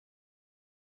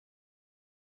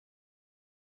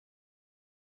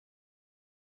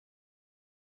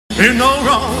ain't no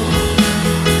wrong.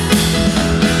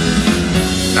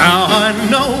 Now I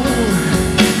know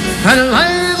that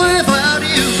life without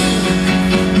you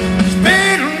has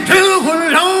been too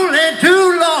lonely, too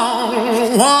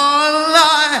long. One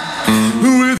life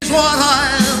with what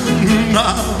I'm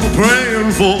now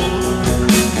praying for.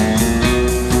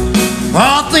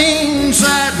 Are things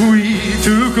that we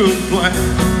two could plan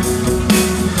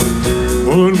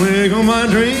would make all my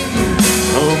dreams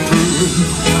come true.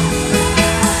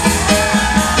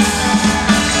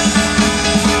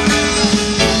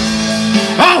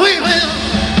 Oh, we will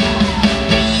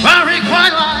marry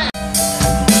quite like.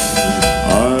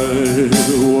 I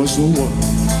was the one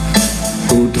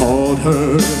who taught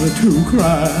her to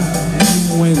cry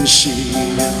when she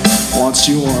wants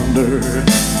you under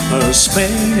her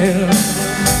spell.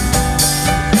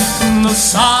 The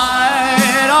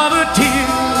sight of her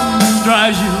tears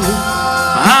drives you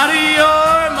out of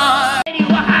your mind. You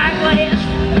were high class,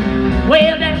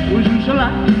 well that was used a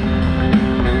lot.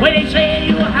 When they said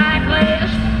you were high class,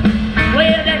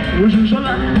 well that was used a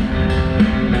lot.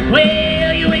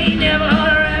 Well, you ain't never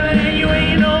heard a rabbit and you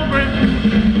ain't no breakfast.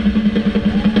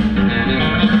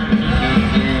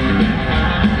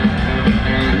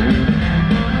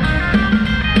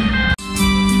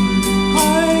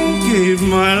 Gave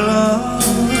my love,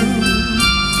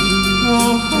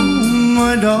 oh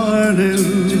my darling,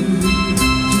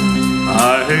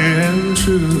 I am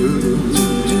true.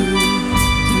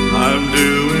 I'm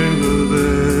doing the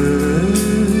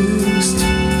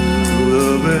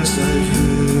best I can.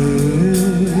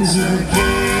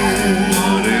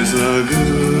 What is the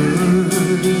good?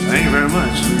 Thank you very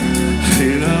much.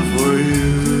 Enough for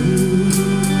you.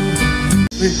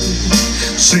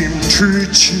 Seem to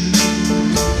treat you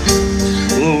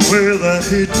the way that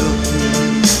he does.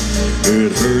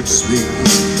 It hurts me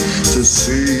to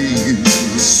see you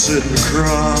sit and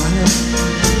cry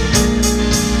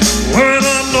when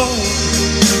I know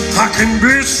I can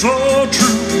be so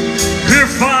true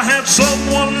if I had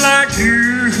someone like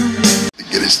you.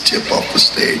 Get his tip off the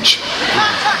stage.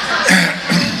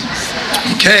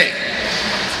 Okay,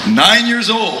 9 years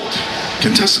old,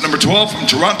 contestant number 12 from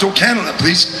Toronto, Canada,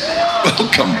 please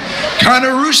welcome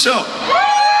Connor Russo.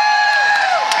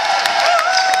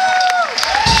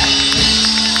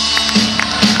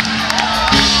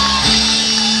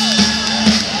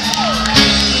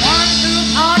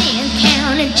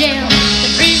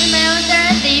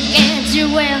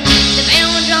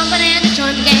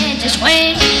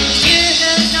 Swing, cheers,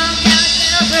 those knocked out,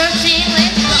 silver, sing,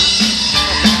 let's rock.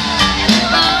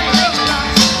 Everybody, let's rock.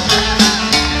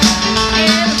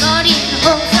 Everybody in the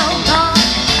whole soul bar,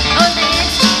 oh,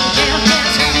 dance to the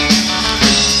jailhouse rock.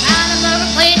 Out of rubber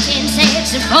plates and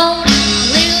saxophone,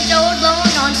 little George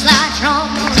blowing on slide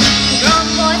trombone. The drum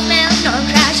boys mounting on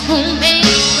crash, boom, bang.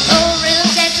 The whole rhythm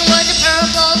section was a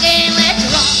purple game, let's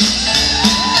rock.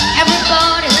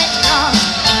 Everybody, let's rock.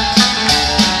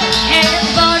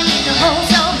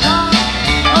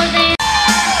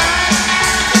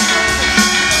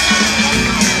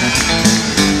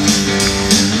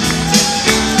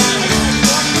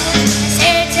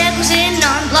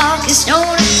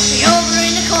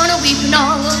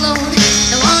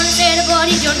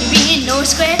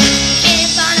 Square.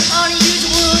 Can't find a party, use a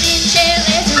wooden chair,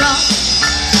 let's rock.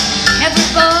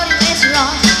 Everybody, let's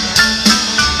rock.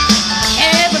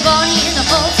 Everybody in the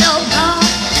whole soul bar,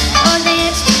 or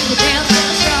dance to the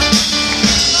jailhouse rock.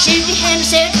 Shoot your hand and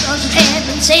set across your head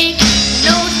and say,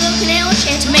 no one's looking out,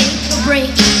 chance to make a break.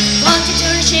 Want to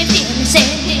turn a shift in and say,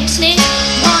 hey, snake.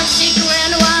 Want to stick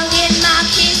around a while, get my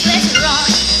kiss, let's rock.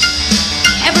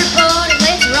 Everybody,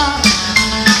 let's rock.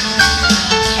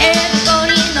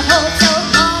 Everybody in the whole soul.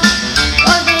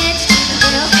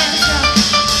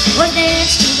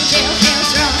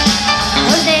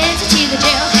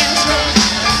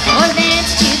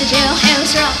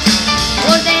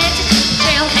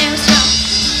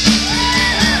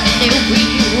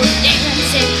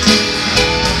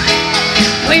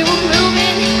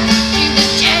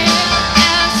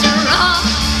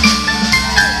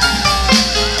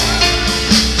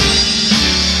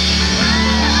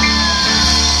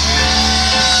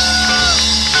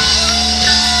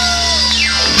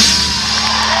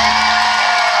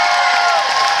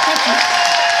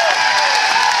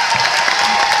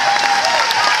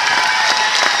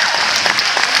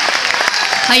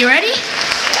 Are you ready?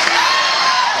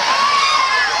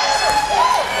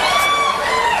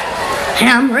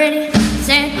 I'm ready,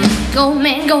 set, go,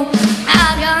 man, go.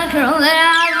 I got a girl that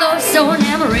I love, so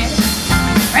now I'm ready.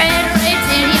 Ready,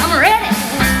 Teddy, I'm ready.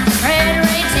 Ready,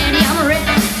 Teddy, I'm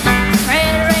ready.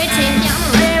 Ready, Teddy,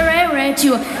 I'm ready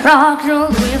to rock and roll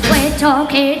with flat top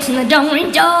cats and the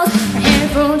dungaree dolls. A head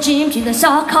full of Jim to the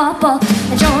sock hopper.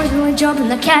 The John's really jumping,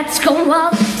 the cats go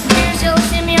wild. Here's you'll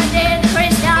see me out there, the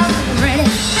crystal. I'm ready,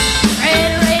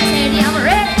 ready, ready, Teddy, I'm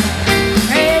ready.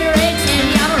 Ready, ready,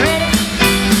 Teddy, I'm ready.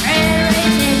 Ready,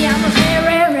 ready, Teddy, I'm ready,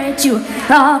 ready, ready to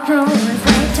rock and roll with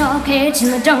flat top cats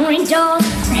and the dungaree dolls.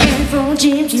 A head full of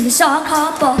Jim to the sock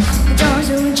hopper. The John's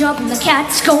really jumping, the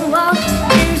cats go wild.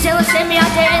 Here's you'll see me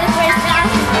out there, the crystal. I'm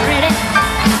ready,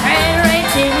 ready, ready,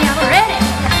 Teddy, I'm ready.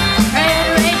 Ready,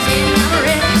 ready, Teddy, I'm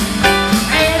ready.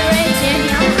 Ready, ready, Teddy,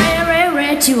 I'm ready, ready,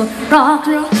 ready to rock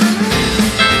and roll.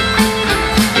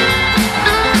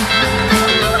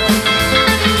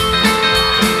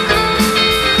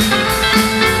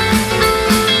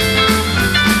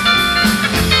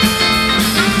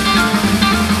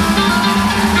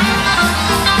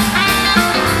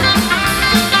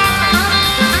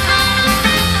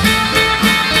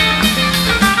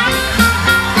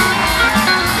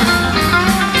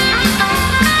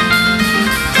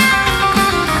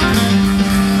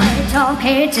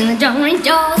 Heads and the dungaree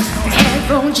dolls. Their head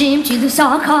from Jim to the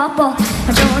sock hopper.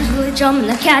 My George really jumping,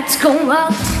 the cats go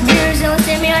wild. Here's the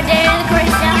send me out there, the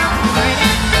crystal. Ready,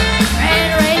 ready,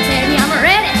 ready, Teddy, I'm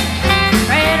ready.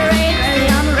 Ready, ready, ready,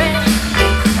 I'm ready.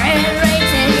 Ready, ready,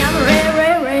 Teddy, I'm ready,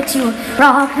 ready, ready to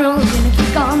rock and roll. Gonna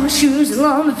kick on my shoes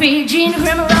along my feet. Gina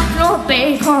Grandma rock and roll,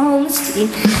 babe, home the street.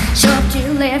 Shove to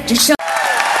your left, just shove.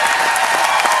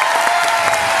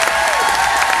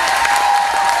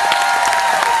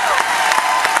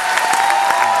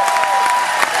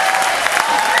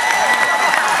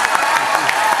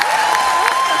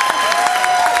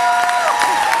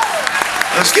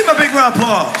 Let's give him a big round of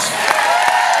applause.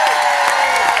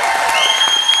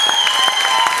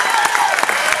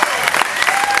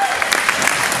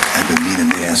 I've been meaning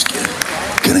to ask you,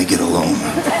 can I get a loan? I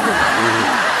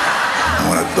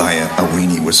want to buy a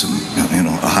weenie with some,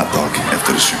 a hot dog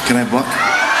after the shoot. Can I have a buck?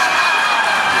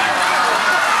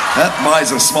 That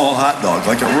buys a small hot dog,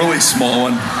 like a really small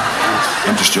one.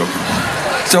 I'm just joking.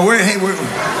 So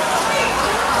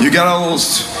you got all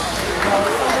those,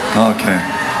 okay.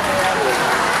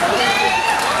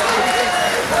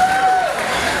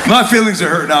 My feelings are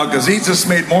hurt now because he just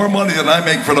made more money than I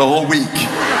make for the whole week.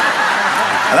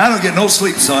 And I don't get no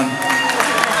sleep, son.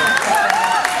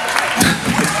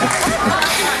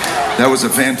 That was a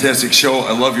fantastic show.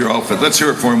 I love your outfit. Let's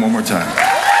hear it for him one more time.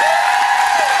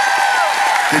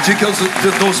 Did you get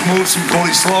those moves from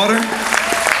Cody Slaughter?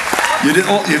 You did.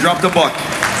 Oh, you dropped a buck.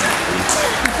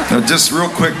 Now, just real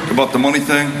quick about the money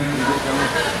thing.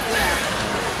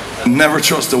 Never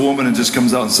trust a woman and just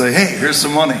comes out and say, "Hey, here's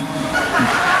some money."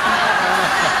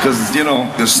 Because,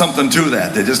 there's something to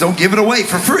that. They just don't give it away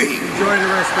for free.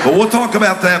 But we'll talk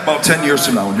about that about 10 years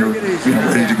from now when you're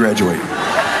ready to graduate.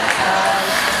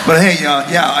 But hey,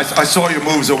 I saw your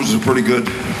moves. Those were pretty good,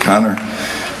 Connor.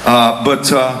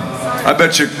 But I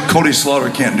bet you Cody Slaughter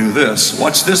can't do this.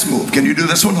 Watch this move. Can you do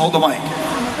this one? Hold the mic.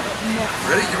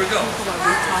 Ready? Here we go.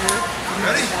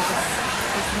 Ready?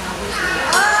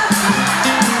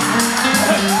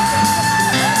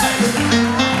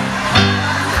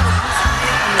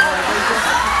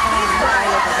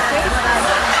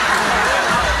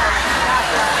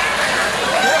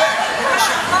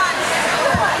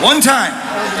 One time.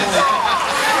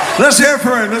 Let's hear it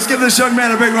for him. Let's give this young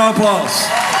man a big round of applause.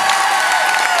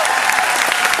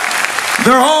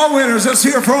 They're all winners. Let's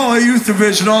hear it for all the youth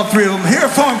division, all three of them. Hear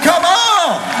for them. Come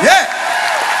on. Yeah.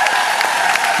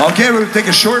 Okay, we're going to take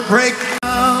a short break.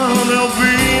 There'll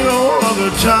be no other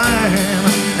time,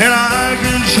 and I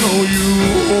can show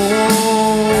you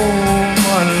all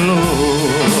my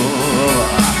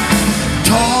love.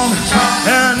 Talk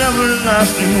an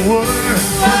everlasting word,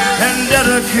 and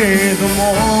dedicate them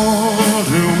all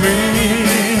to me.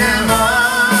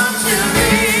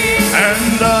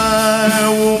 And I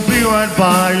will be right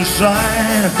by your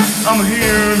side. I'm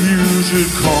here if you should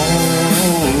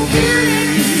call me.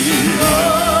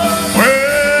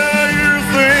 Well, you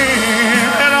think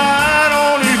that I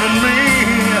don't even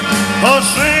mean a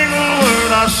single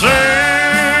word I say.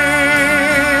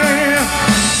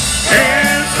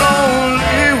 It's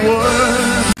only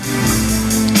words.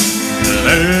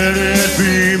 Let it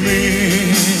be me.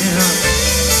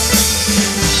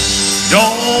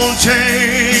 Don't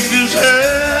take this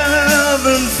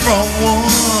heaven from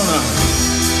one.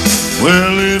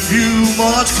 Well, if you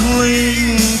must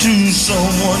cling to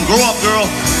someone, grow up, girl.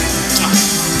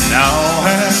 Now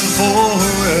and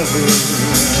forever.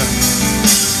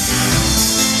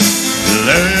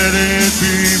 Let it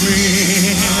be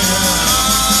me.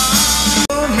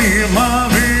 Me, my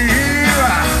baby.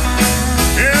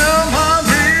 Yeah, my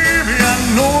baby. I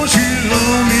know she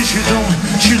loves me. She don't.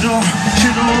 don't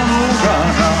know God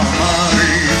now, my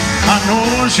baby. I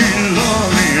know she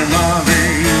loves me, my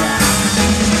baby.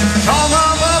 Talk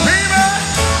about my baby,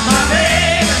 My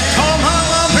baby, talk about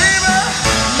my baby,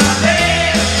 my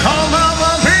baby, talk about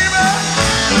my baby,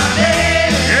 my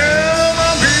baby. yeah,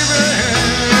 my baby.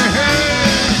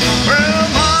 Well,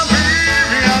 my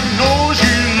baby, I know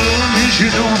she loves me. She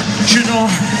don't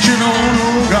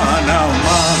know God now,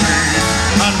 my baby.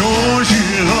 I know she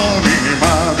loves me,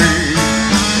 my baby.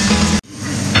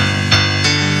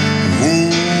 Oh,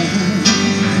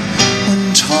 when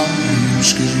times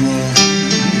get rough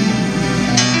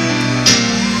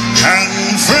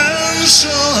and friends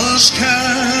just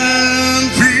can't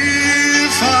be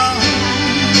found,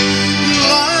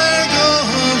 like a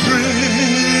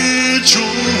bridge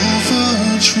over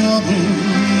troubled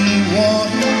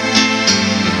water,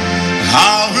 I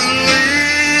will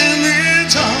lay me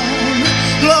down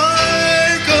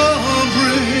like a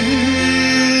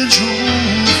bridge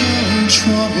over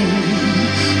troubled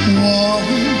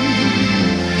water.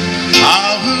 I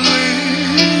will lay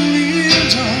me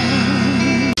down.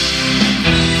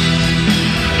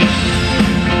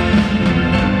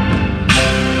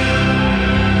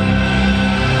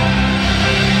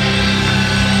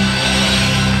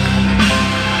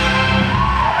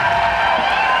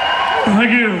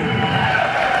 Thank you.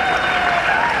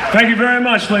 Thank you very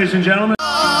much, ladies and gentlemen.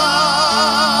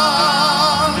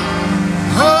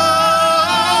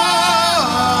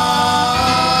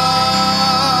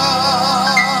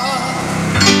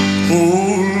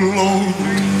 Oh Lord,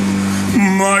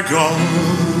 my God,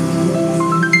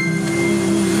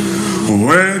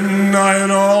 when I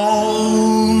in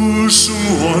awesome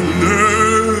wonder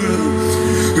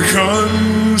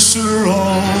consider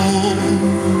all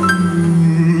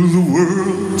the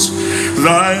worlds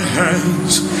thy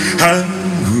hands have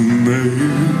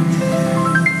made.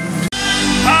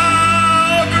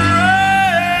 How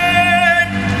great,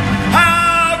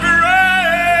 how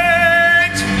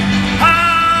great,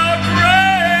 how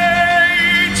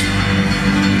great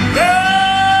thou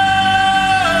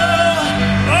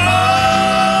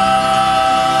art.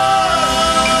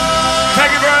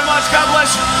 Thank you very much. God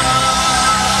bless you.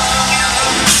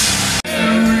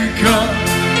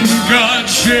 God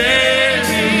shed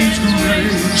His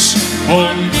grace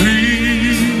on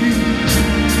thee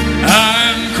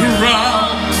and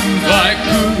crowned thy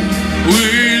good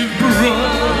with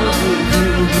brotherhood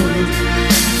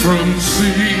from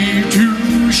sea to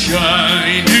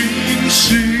shining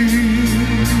sea.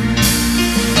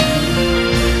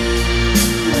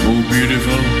 Oh,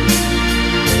 beautiful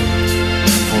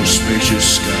for spacious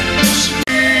skies.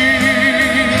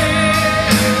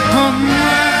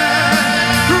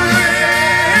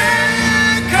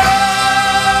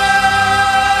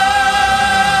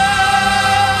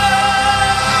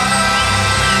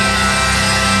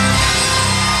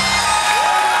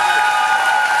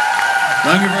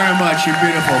 Thank you very much. You're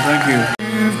beautiful. Thank you.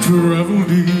 I've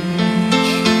traveled each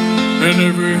and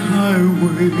every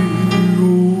highway,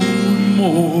 oh,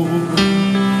 more,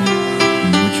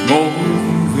 much more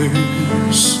than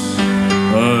this.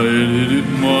 I did it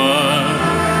my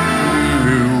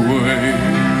way.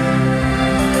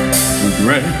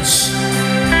 Regrets,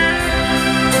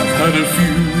 I've had a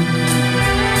few,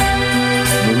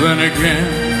 but then again,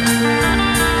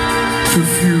 too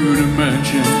few to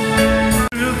mention.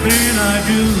 Everything I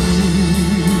do,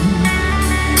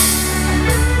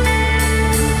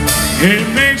 it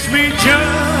makes me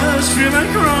just feel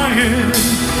like crying.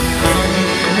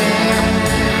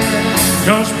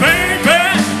 'Cause baby,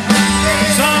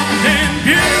 something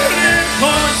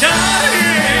beautiful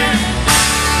dying.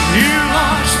 You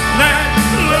lost that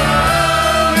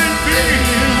love and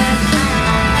feeling.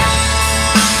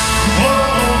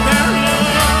 Oh, that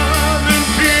love and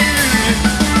feeling.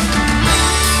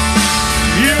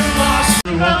 You lost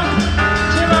the one.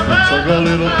 Took a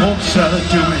little poke salad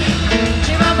to me.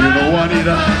 You know,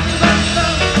 Juanita.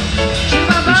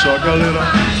 You suck a little,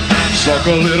 suck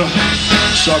a little,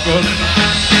 suck a little,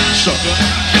 suck a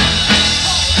little.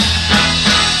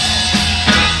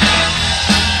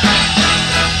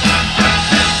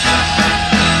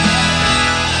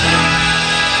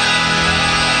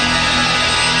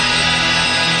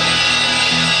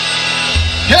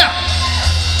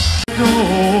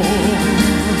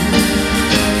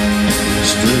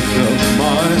 Stripped of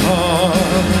my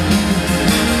heart,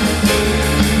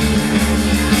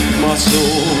 my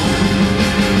soul.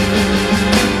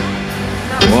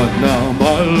 What now,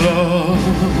 my love?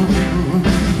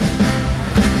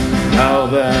 Now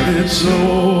that it's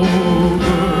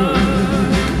over,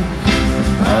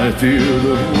 I feel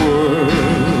the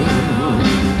world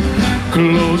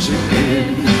closing in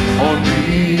on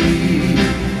me.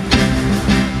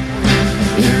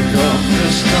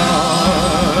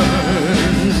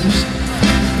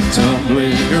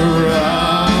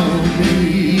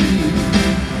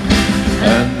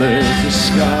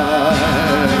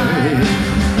 right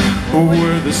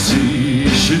where the sea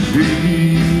should be.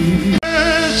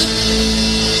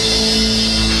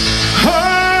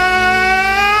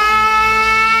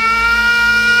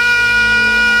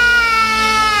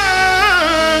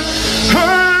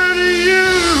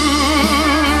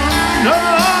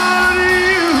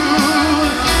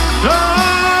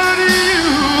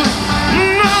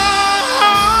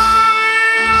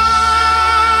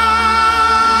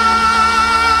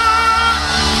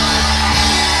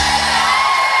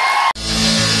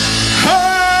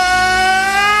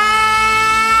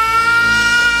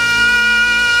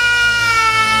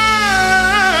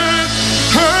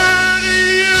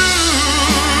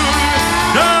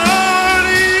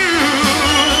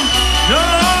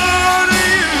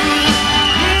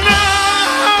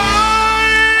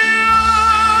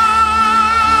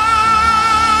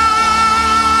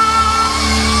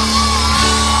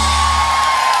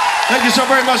 Thank you so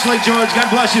very much, Lake George. God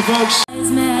bless you, folks.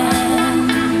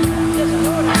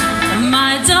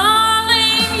 My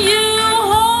darling, you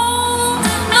hold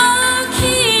the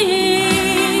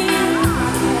key.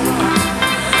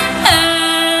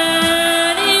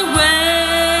 Anywhere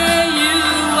you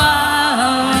are,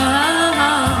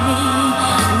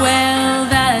 well,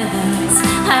 that's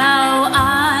how I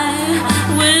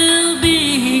will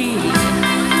be.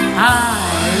 I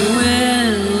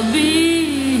will be.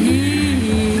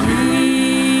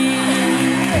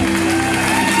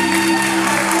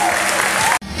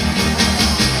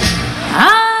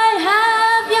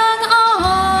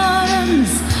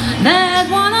 That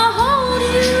wanna hold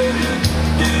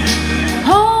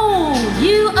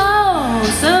you oh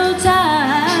so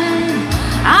tight.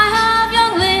 I have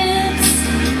young lips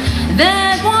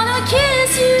that wanna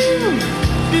kiss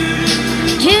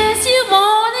you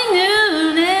morning,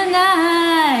 noon, and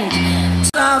night.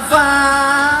 I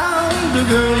found the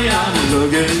girl I'm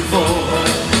looking for.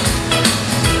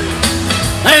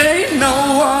 Ain't no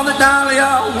other dolly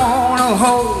I wanna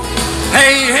hold.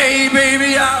 Hey, hey,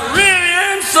 baby, I really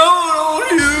am sold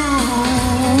on you.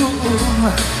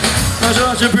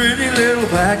 Such a pretty little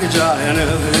package I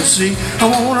never see. I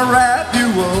wanna wrap you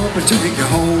up and take you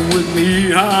home with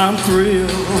me. I'm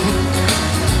thrilled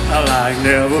like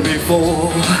never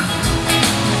before.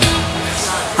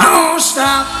 I won't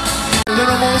stop. A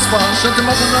little more spark, shut them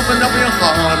up and open up your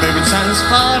heart, baby.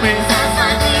 Satisfy me,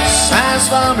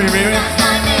 satisfy me, baby.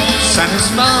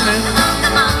 Satisfy me,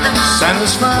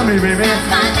 satisfy me, baby.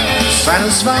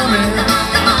 Satisfy me,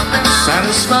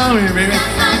 satisfy me, baby.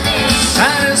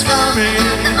 Satisfy me,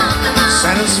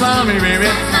 satisfy me, baby.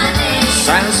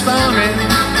 Satisfy me,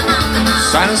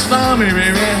 satisfy me,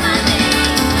 baby.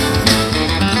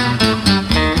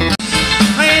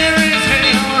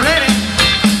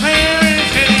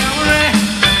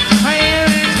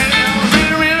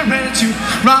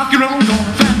 Rock and roll,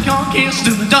 gonna clap your kiss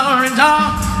to the door and door,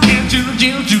 into the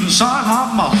gym, to the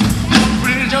sidewalk mall.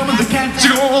 Pretty jumping the cats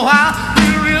go wild.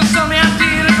 Real something I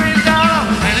did a great job,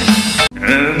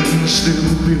 and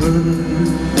still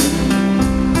behind.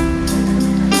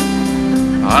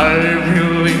 I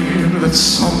believe that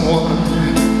someone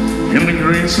in the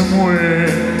great somewhere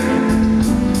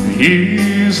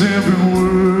is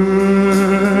everywhere.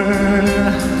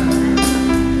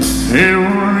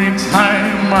 Every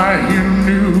time I hear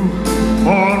new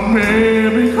or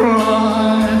baby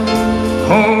cry,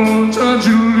 oh, don't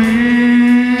you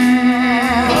leave,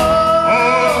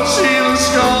 oh, see the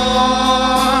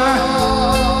sky,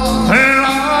 and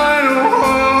I know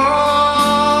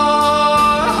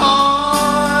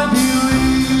I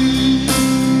believe.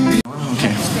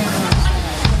 Okay.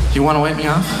 Do you want to wake me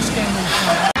up?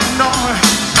 No,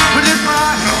 but it's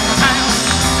my time.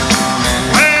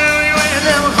 Well, you ain't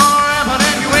never gonna but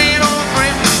then you ain't no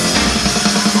friend.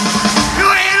 You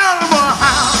ain't no more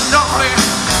house, darling,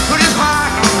 but it's my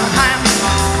time.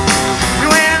 You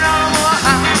ain't no more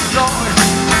house, darling,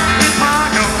 it's my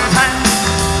time.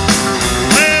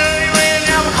 Well, you ain't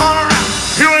never gonna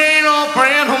you ain't no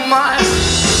friend of mine.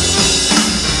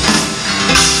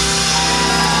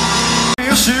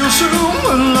 You still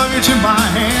soon luggage in my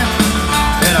hand,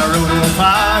 and I rode on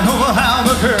fire over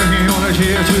Albuquerque on a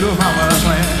jet to the promised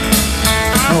land.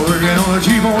 Working on a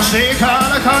T-bone steak,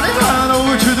 kinda flying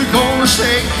over to the Golden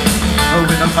State.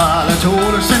 When the pilot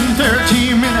told us in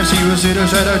 13 minutes he was hit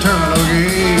us at a terminal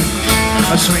gate.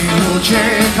 A swing little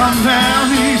chair comes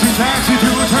down, easy taxi to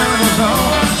a terminal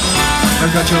zone.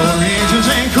 Got your engines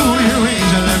and cool your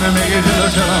wings and let me make it to the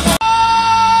telephone.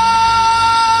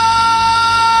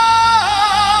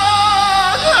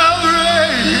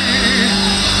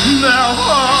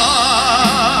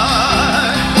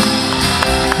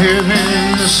 Here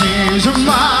in the seas of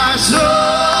my soul,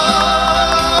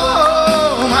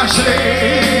 my soul.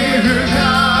 Savior,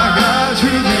 I got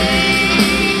to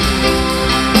thee.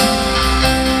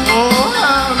 Oh,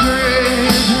 how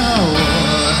great thou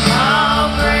art.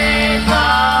 How great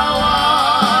thou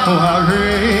art. Oh, how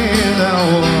great thou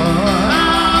art.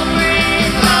 How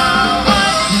great thou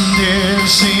art.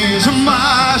 This is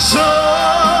my soul,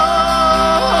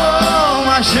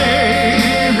 my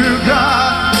Savior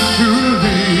God, to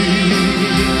thee.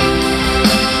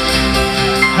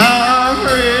 How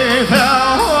great thou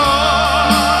art.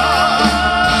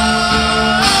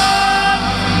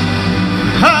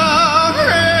 How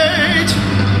great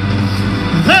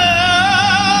thou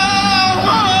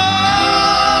art.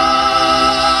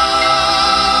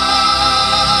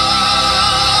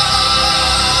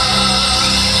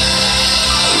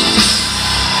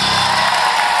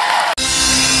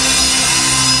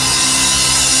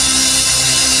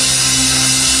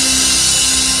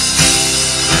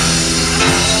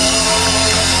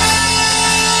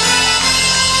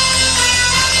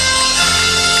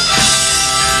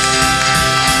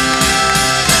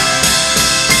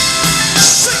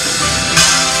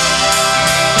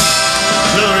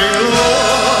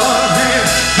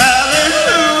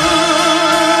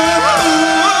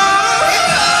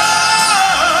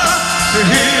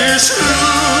 His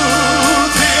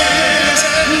truth is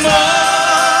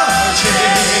marching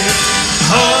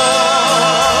on.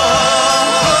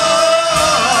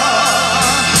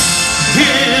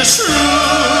 His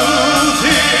truth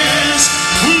is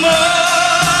marching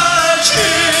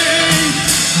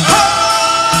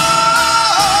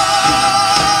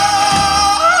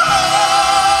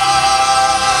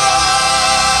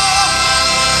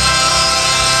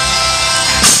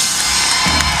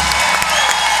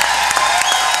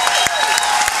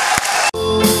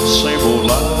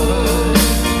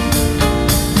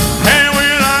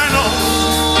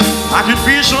I could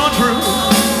be so true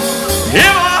if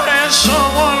I had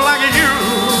someone like you.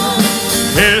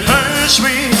 It hurts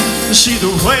me to see the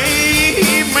way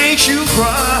he makes you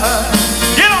cry.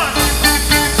 Get on!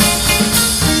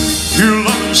 You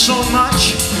love him so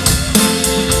much,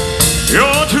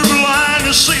 you're too blind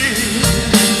to see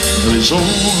that he's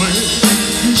only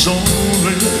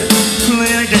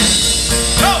playing a game.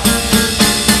 Go!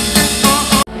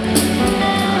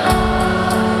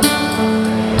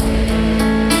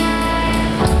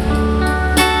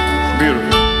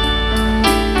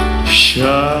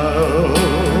 Shall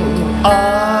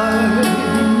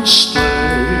I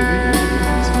stay?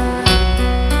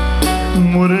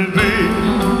 Would it be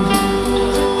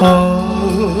a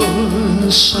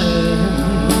sin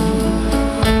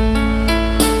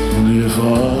if I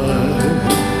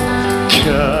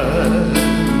can't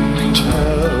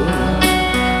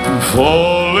help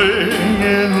falling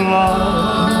in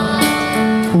love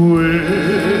with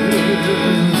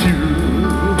you?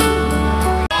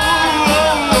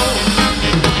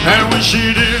 And when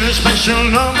she did a special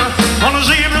number on the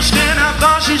zebra skin, I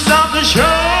thought she stopped the show.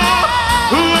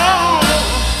 Whoa,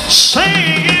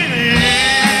 singing,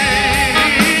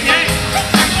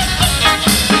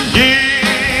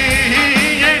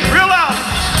 yeah, real loud,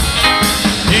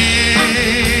 yeah.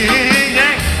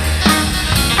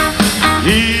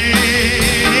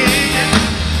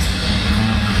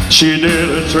 She did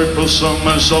a triple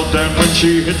somersault, and when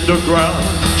she hit the ground,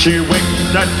 she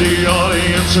winked at the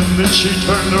audience, and then she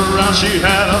turned around. She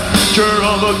had a picture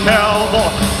of a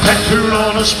cowboy tattooed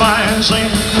on her spine,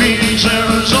 saying Phoenix,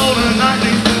 Arizona,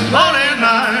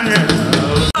 1949.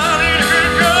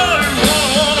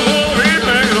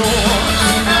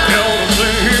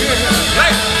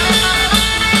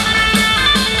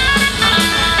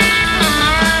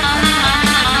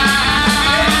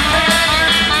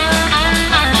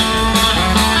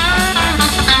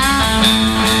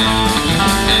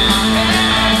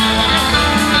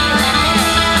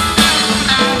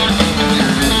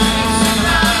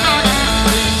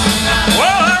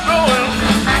 Well, I'm going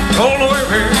all the way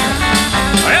here.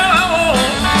 Well, I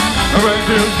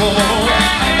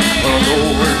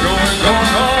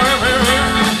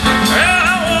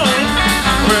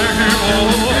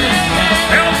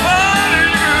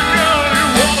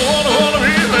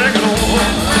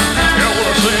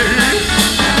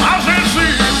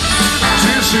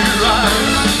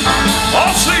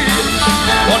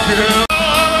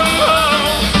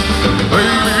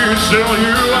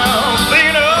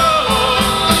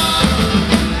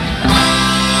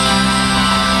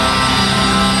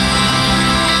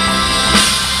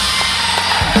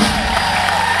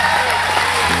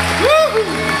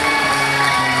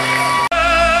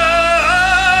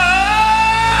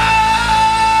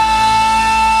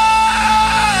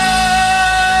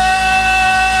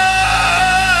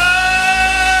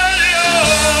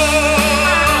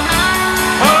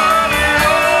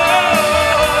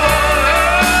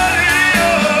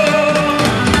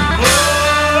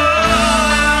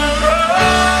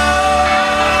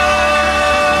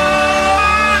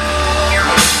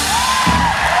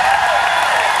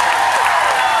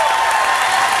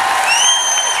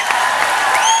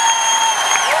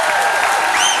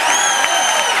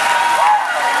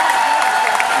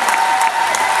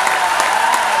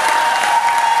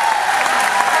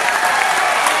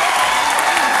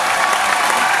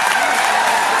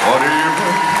What do you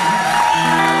want?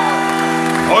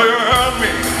 Oh, you hurt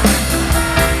me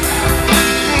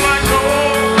like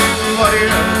nobody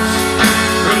else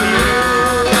could do.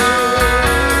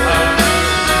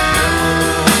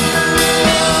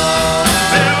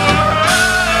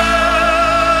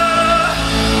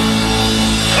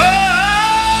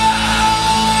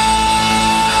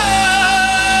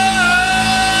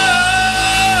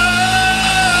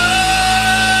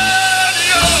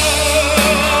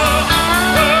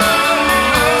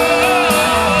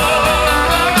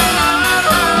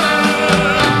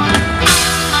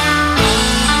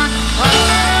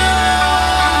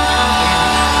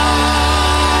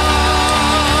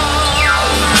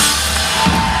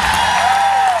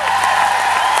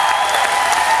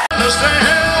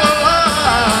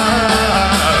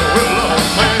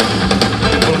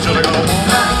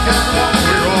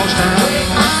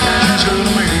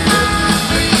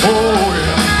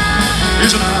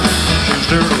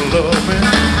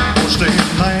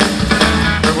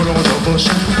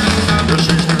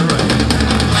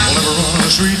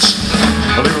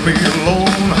 Leave me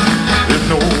alone. Didn't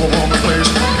know a woman place.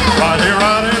 Right here,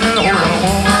 right in that whole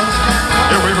woman.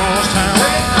 Here we cross town.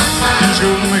 She's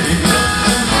good to me.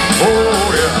 Oh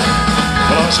yeah.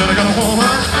 Well, I said I got a woman.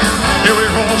 Here we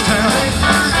cross town.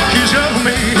 She's good to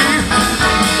me.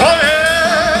 Oh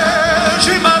yeah.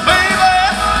 She's my baby.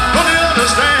 Don't you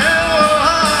understand? Well,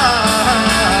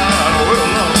 I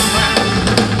will love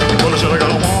me. Well, I said I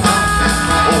got a woman.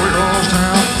 Oh, we cross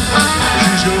town.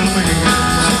 She's good to me.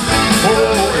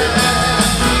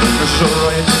 This is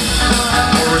alright.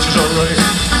 Alright, she's alright.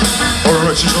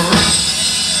 Alright, she's alright.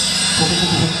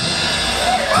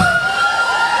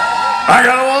 I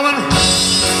got a woman.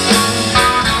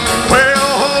 Well,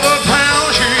 over town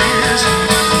she's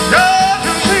got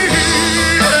to be.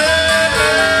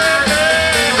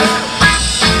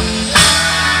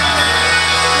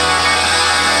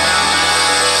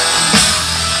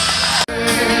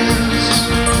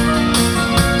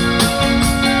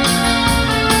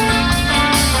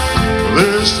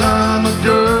 This time a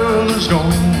girl is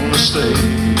gonna stay.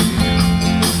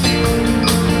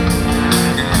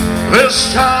 This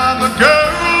time a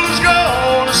girl is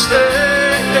gonna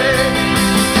stay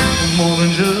more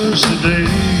than just a day.